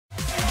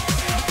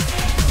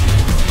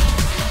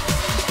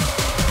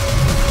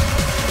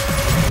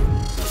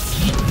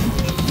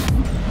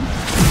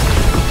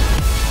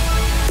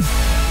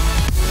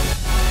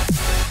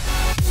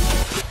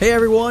Hey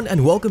everyone,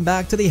 and welcome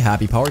back to the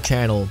Happy Power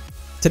channel.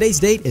 Today's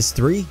date is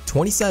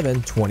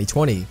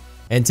 3/27/2020,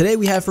 and today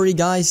we have for you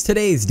guys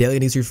today's daily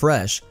news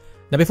refresh.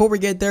 Now before we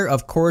get there,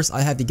 of course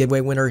I have the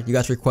giveaway winner. You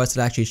guys requested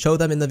to actually show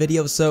them in the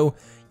video, so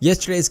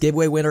yesterday's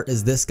giveaway winner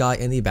is this guy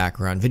in the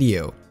background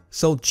video.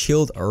 So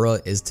Chilled Ura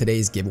is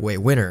today's giveaway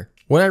winner.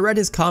 When I read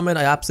his comment,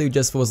 I absolutely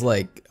just was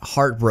like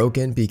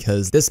heartbroken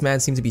because this man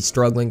seemed to be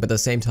struggling, but at the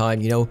same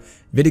time, you know,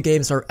 video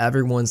games are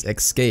everyone's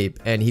escape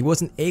and he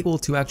wasn't able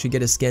to actually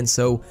get a skin.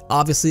 So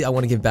obviously I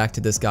want to give back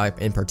to this guy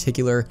in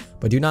particular,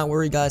 but do not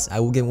worry guys,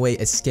 I will give away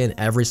a skin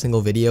every single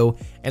video.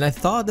 And I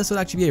thought this would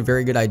actually be a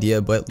very good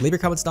idea, but leave your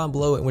comments down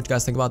below and what you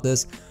guys think about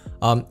this.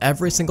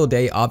 Every single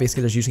day,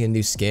 obviously there's usually a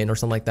new skin or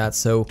something like that.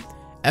 So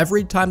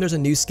every time there's a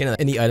new skin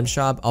in the item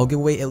shop, I'll give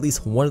away at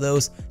least one of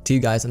those to you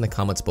guys in the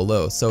comments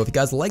below. So if you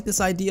guys like this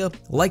idea,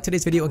 like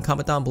today's video and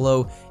comment down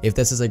below if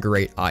this is a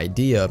great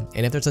idea.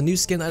 And if there's a new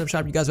skin in the item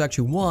shop you guys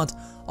actually want,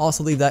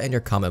 also leave that in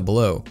your comment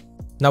below.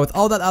 Now with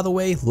all that out of the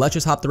way, let's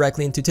just hop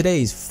directly into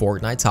today's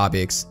Fortnite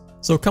topics.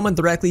 So coming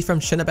directly from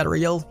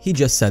Battle, he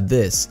just said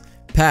this: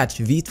 Patch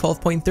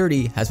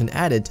v12.30 has been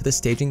added to the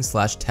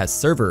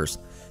staging/test servers.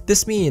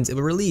 This means it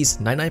will release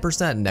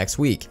 99% next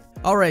week.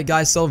 Alright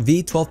guys, so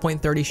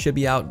v12.30 should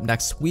be out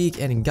next week,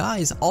 and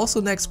guys,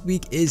 also next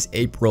week is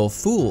April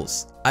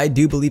Fools. I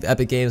do believe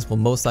Epic Games will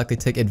most likely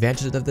take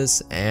advantage of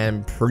this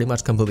and pretty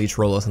much completely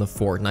troll us in the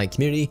Fortnite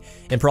community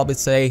and probably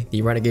say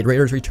the Renegade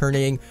Raiders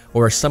returning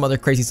or some other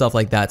crazy stuff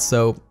like that.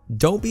 So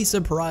don't be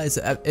surprised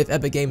if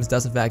Epic Games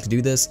does in fact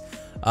do this.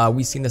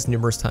 We've seen this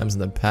numerous times in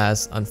the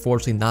past,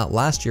 unfortunately not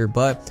last year,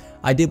 but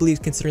I do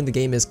believe considering the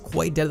game is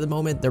quite dead at the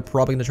moment, they're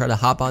probably going to try to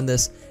hop on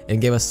this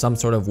and give us some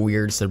sort of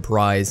weird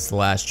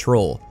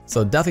surprise/troll.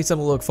 So definitely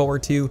something to look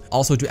forward to.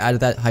 Also to add to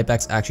that,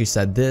 Hypex actually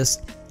said this: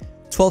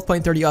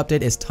 12.30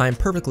 update is timed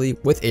perfectly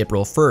with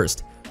April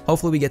 1st.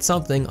 Hopefully we get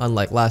something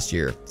unlike last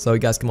year. So you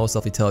guys can most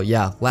definitely tell,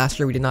 yeah, last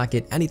year we did not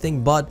get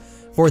anything, but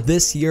for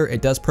this year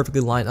it does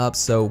perfectly line up,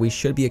 so we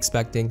should be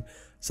expecting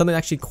something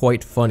actually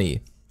quite funny.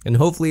 And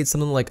hopefully it's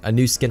something like a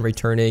new skin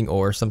returning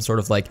or some sort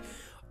of like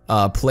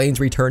planes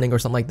returning or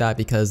something like that,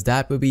 because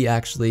that would be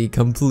actually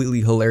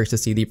completely hilarious to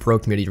see the pro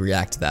community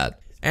react to that.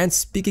 And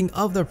speaking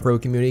of the pro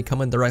community,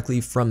 coming directly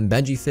from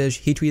BenjiFish,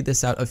 he tweeted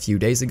this out a few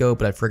days ago,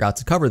 but I forgot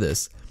to cover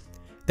this.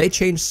 They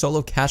changed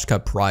solo cash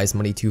cup prize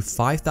money to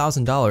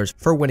 $5,000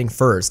 for winning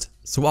first.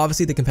 So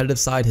obviously the competitive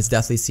side has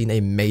definitely seen a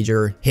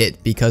major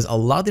hit because a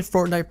lot of the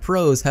Fortnite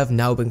pros have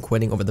now been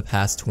quitting over the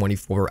past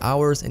 24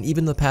 hours and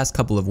even the past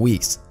couple of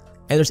weeks.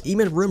 And there's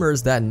even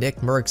rumors that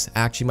Nick Merckx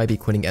actually might be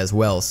quitting as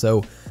well.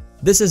 So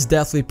this is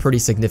definitely pretty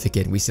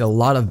significant. We see a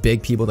lot of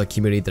big people in the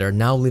community that are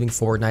now leaving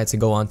Fortnite to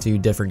go on to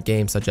different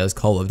games such as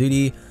Call of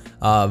Duty.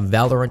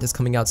 Valorant is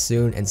coming out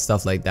soon and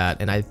stuff like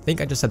that. And I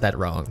think I just said that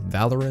wrong.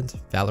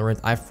 Valorant,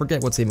 I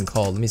forget what's even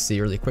called. Let me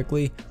see really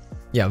quickly.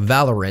 Yeah,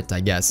 Valorant,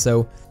 I guess.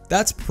 So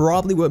that's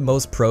probably what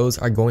most pros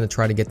are going to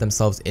try to get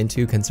themselves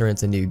into, considering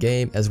it's a new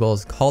game, as well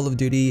as Call of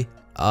Duty.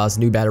 It's a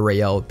new battle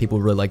royale. People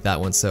really like that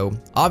one. So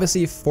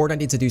obviously Fortnite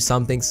needs to do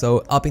something,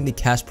 so upping the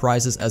cash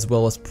prizes as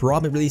well as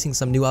probably releasing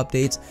some new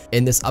updates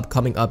in this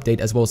upcoming update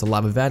as well as a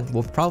live event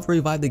will probably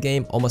revive the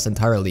game almost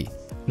entirely.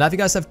 Now if you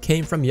guys have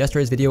came from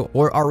yesterday's video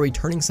or are a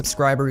returning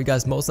subscriber, you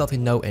guys most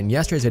definitely know in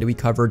yesterday's video we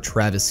covered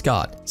Travis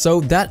Scott.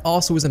 So that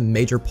also is a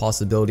major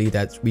possibility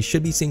that we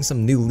should be seeing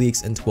some new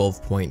leaks in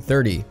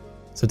 12.30.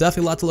 So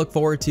definitely a lot to look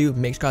forward to.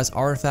 Make sure you guys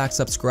are in fact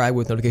subscribed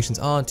with notifications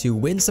on to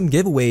win some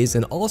giveaways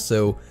and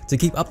also to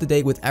keep up to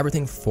date with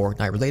everything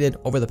Fortnite related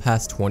over the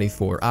past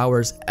 24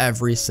 hours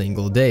every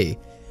single day.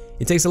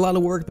 It takes a lot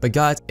of work, but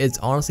guys, it's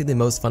honestly the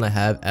most fun I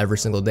have every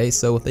single day.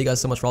 So thank you guys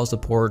so much for all the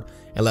support,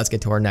 and let's get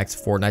to our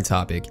next Fortnite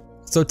topic.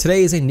 So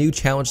today is a new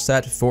challenge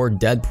set for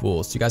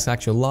Deadpool, so you guys can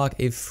actually unlock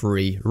a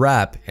free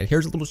wrap, and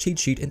here's a little cheat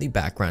sheet in the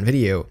background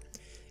video.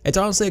 It's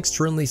honestly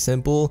extremely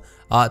simple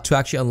to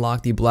actually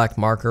unlock the black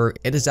marker.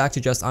 It is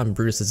actually just on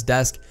Brutus's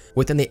desk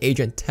within the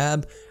agent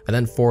tab, and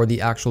then for the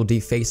actual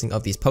defacing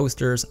of these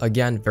posters,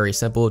 again, very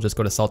simple, just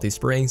go to Salty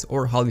Springs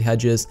or Holly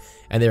Hedges,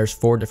 and there's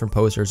 4 different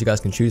posters you guys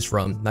can choose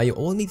from. Now you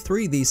only need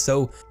 3 of these,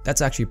 so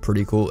that's actually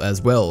pretty cool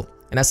as well.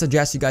 And I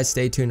suggest you guys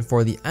stay tuned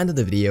for the end of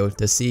the video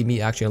to see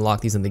me actually unlock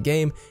these in the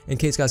game in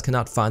case you guys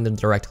cannot find the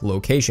direct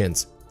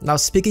locations. Now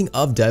speaking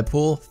of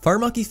Deadpool,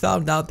 FireMonkey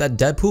found out that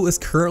Deadpool is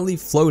currently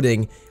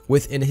floating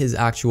within his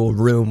actual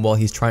room while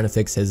he's trying to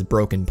fix his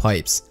broken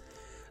pipes.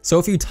 So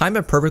if you time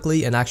it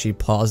perfectly and actually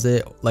pause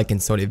it like in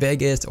Sony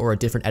Vegas or a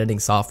different editing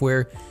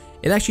software,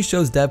 it actually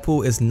shows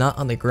Deadpool is not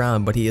on the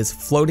ground, but he is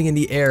floating in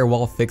the air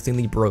while fixing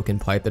the broken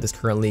pipe that is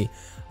currently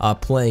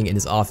playing in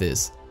his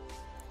office.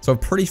 So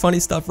pretty funny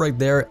stuff right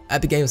there.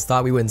 Epic Games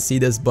thought we wouldn't see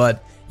this,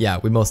 but yeah,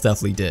 we most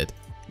definitely did.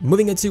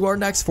 Moving into our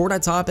next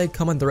Fortnite topic,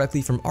 coming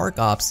directly from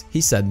ArcOps,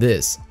 he said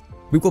this: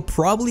 we will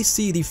probably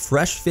see the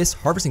Fresh Fist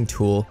harvesting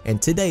tool in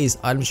today's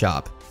item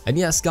shop. And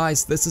yes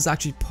guys, this is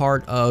actually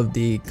part of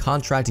the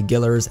Contract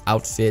Gillers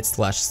outfit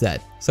 /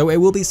 set. So it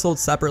will be sold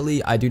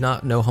separately. I do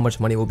not know how much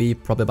money it will be,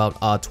 probably about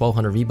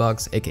 1200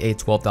 V-Bucks, aka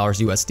 $12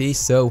 USD.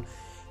 So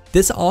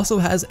This also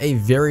has a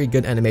very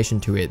good animation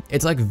to it.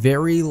 It's like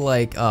very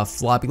like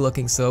floppy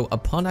looking, so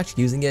upon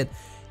actually using it,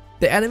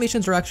 the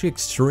animations are actually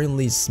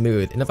extremely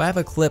smooth. And if I have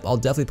a clip, I'll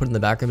definitely put it in the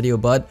background video,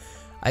 but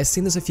I've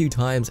seen this a few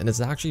times and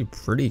it's actually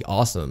pretty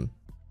awesome.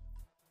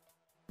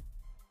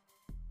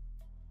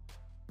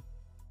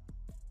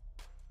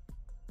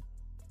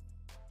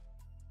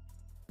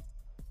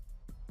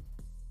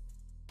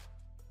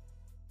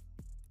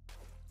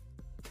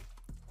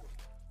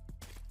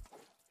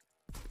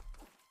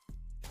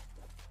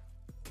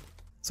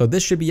 So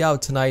this should be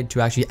out tonight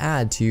to actually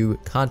add to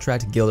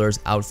Contract Gilder's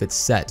outfit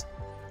set.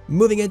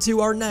 Moving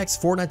into our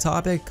next Fortnite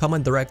topic,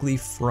 coming directly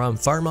from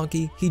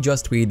FireMonkey, he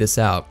just tweeted this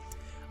out.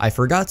 I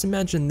forgot to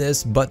mention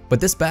this, but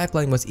this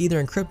backbling was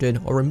either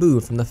encrypted or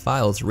removed from the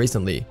files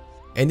recently.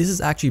 And this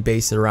is actually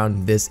based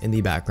around this in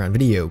the background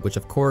video, which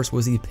of course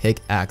was the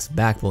pickaxe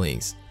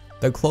backblings.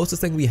 The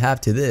closest thing we have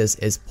to this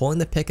is pulling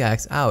the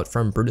pickaxe out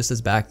from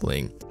Brutus's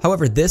backbling.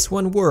 However, this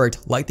one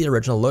worked like the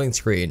original loading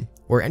screen,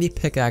 where any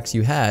pickaxe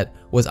you had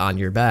was on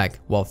your back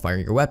while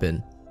firing your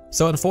weapon.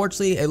 So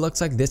unfortunately, it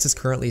looks like this is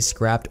currently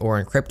scrapped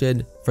or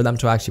encrypted for them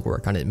to actually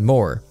work on it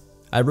more.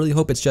 I really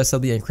hope it's just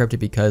simply encrypted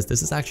because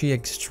this is actually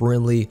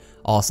extremely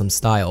awesome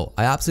style.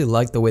 I absolutely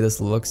like the way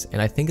this looks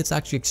and I think it's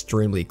actually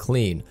extremely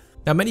clean.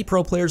 Now many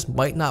pro players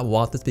might not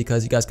want this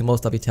because you guys can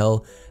most likely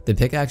tell the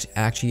pickaxe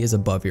actually is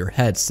above your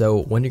head.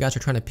 So when you guys are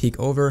trying to peek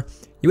over,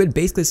 you would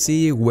basically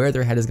see where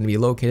their head is going to be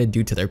located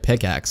due to their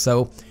pickaxe.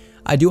 So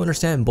I do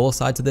understand both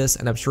sides of this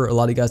and I'm sure a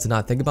lot of you guys did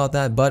not think about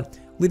that, but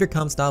leave your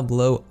comments down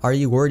below. Are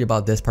you worried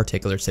about this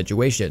particular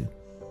situation?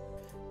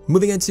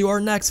 Moving into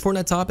our next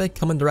Fortnite topic,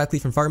 coming directly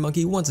from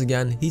FireMonkey, once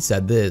again, he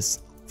said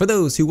this. For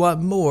those who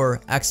want more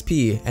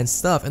XP and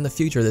stuff in the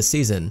future this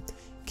season,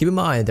 keep in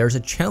mind there's a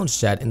challenge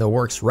set in the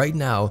works right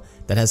now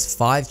that has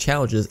 5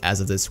 challenges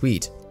as of this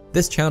tweet.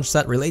 This challenge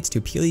set relates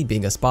to Peely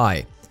being a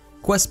spy.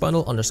 Quest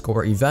bundle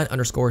 _ event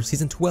 _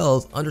 season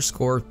 12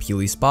 _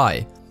 Peely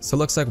spy. So it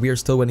looks like we are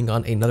still waiting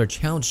on another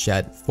challenge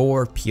set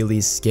for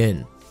Peely's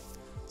skin.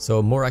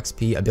 So more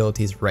XP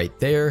abilities right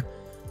there.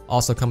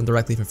 Also coming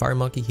directly from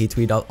FireMonkey, he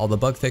tweeted out all the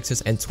bug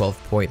fixes in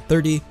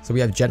 12.30. So we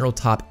have general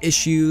top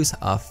issues,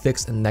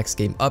 fixed in the next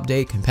game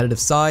update, competitive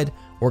side,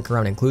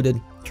 workaround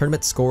included,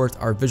 tournament scores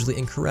are visually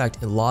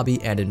incorrect in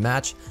lobby and in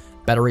match,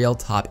 battle royale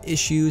top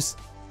issues,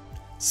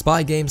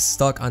 spy games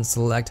stuck on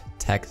select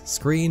tech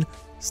screen,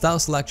 style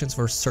selections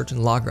for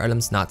certain locker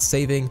items not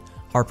saving,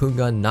 harpoon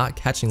gun not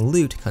catching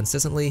loot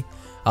consistently,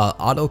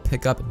 auto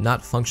pickup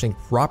not functioning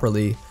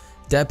properly,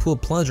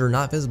 Deadpool plunger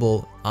not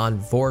visible on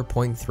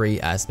 4.3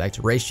 aspect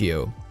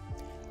ratio.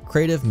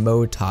 Creative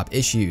mode top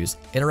issues,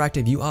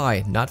 interactive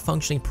UI not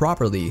functioning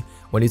properly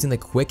when using the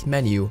quick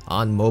menu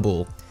on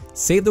mobile.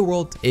 Save the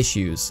world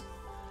issues.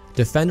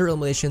 Defender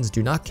eliminations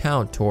do not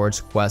count towards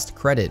quest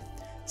credit.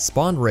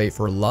 Spawn rate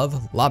for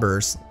love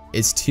lobbers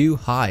is too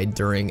high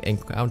during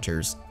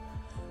encounters.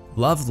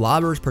 Love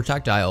lobbers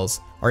projectiles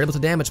are able to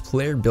damage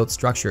player built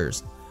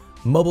structures.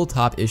 Mobile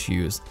top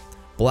issues.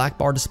 Black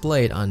bar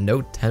displayed on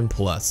Note 10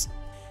 Plus.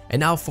 And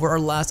now for our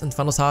last and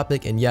final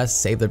topic, and yes,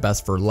 save the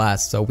best for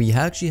last, so we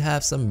actually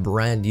have some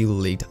brand new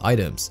leaked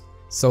items.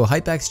 So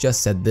Hypex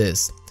just said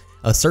this,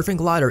 a surfing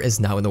glider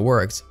is now in the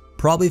works,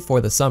 probably for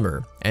the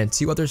summer, and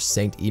 2 other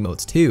synced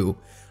emotes too.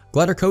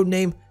 Glider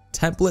codename,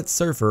 Template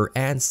Surfer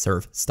and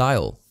Surf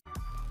Style.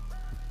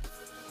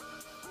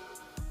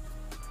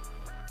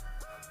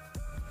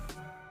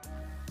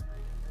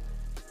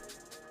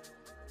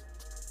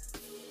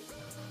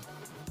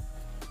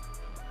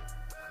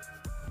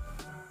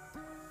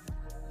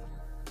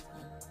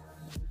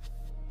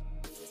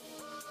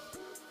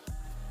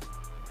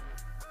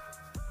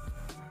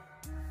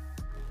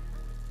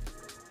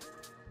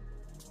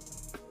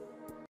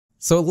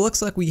 So it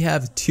looks like we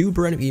have 2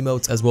 brand new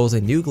emotes as well as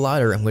a new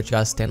glider in which you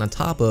guys stand on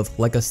top of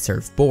like a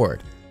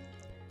surfboard.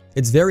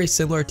 It's very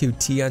similar to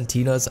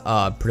Tina's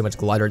pretty much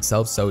glider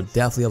itself, so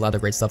definitely a lot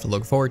of great stuff to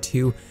look forward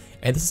to.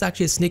 And this is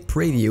actually a sneak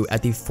preview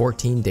at the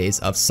 14 days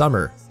of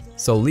summer.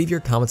 So leave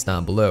your comments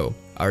down below.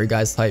 Are you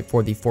guys hyped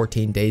for the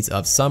 14 days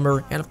of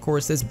summer and of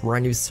course this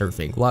brand new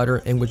surfing glider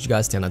in which you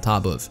guys stand on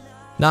top of?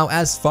 Now,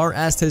 as far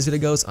as today's video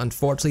goes,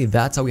 unfortunately,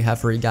 that's all we have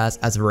for you guys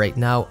as of right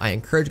now. I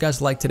encourage you guys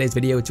to like today's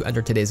video to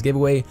enter today's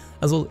giveaway,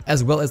 as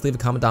well as leave a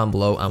comment down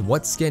below on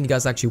what skin you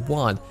guys actually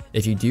want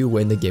if you do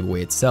win the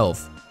giveaway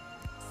itself.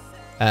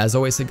 As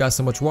always, thank you guys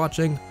so much for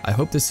watching. I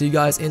hope to see you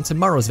guys in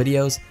tomorrow's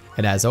videos,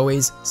 and as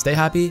always, stay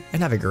happy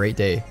and have a great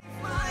day.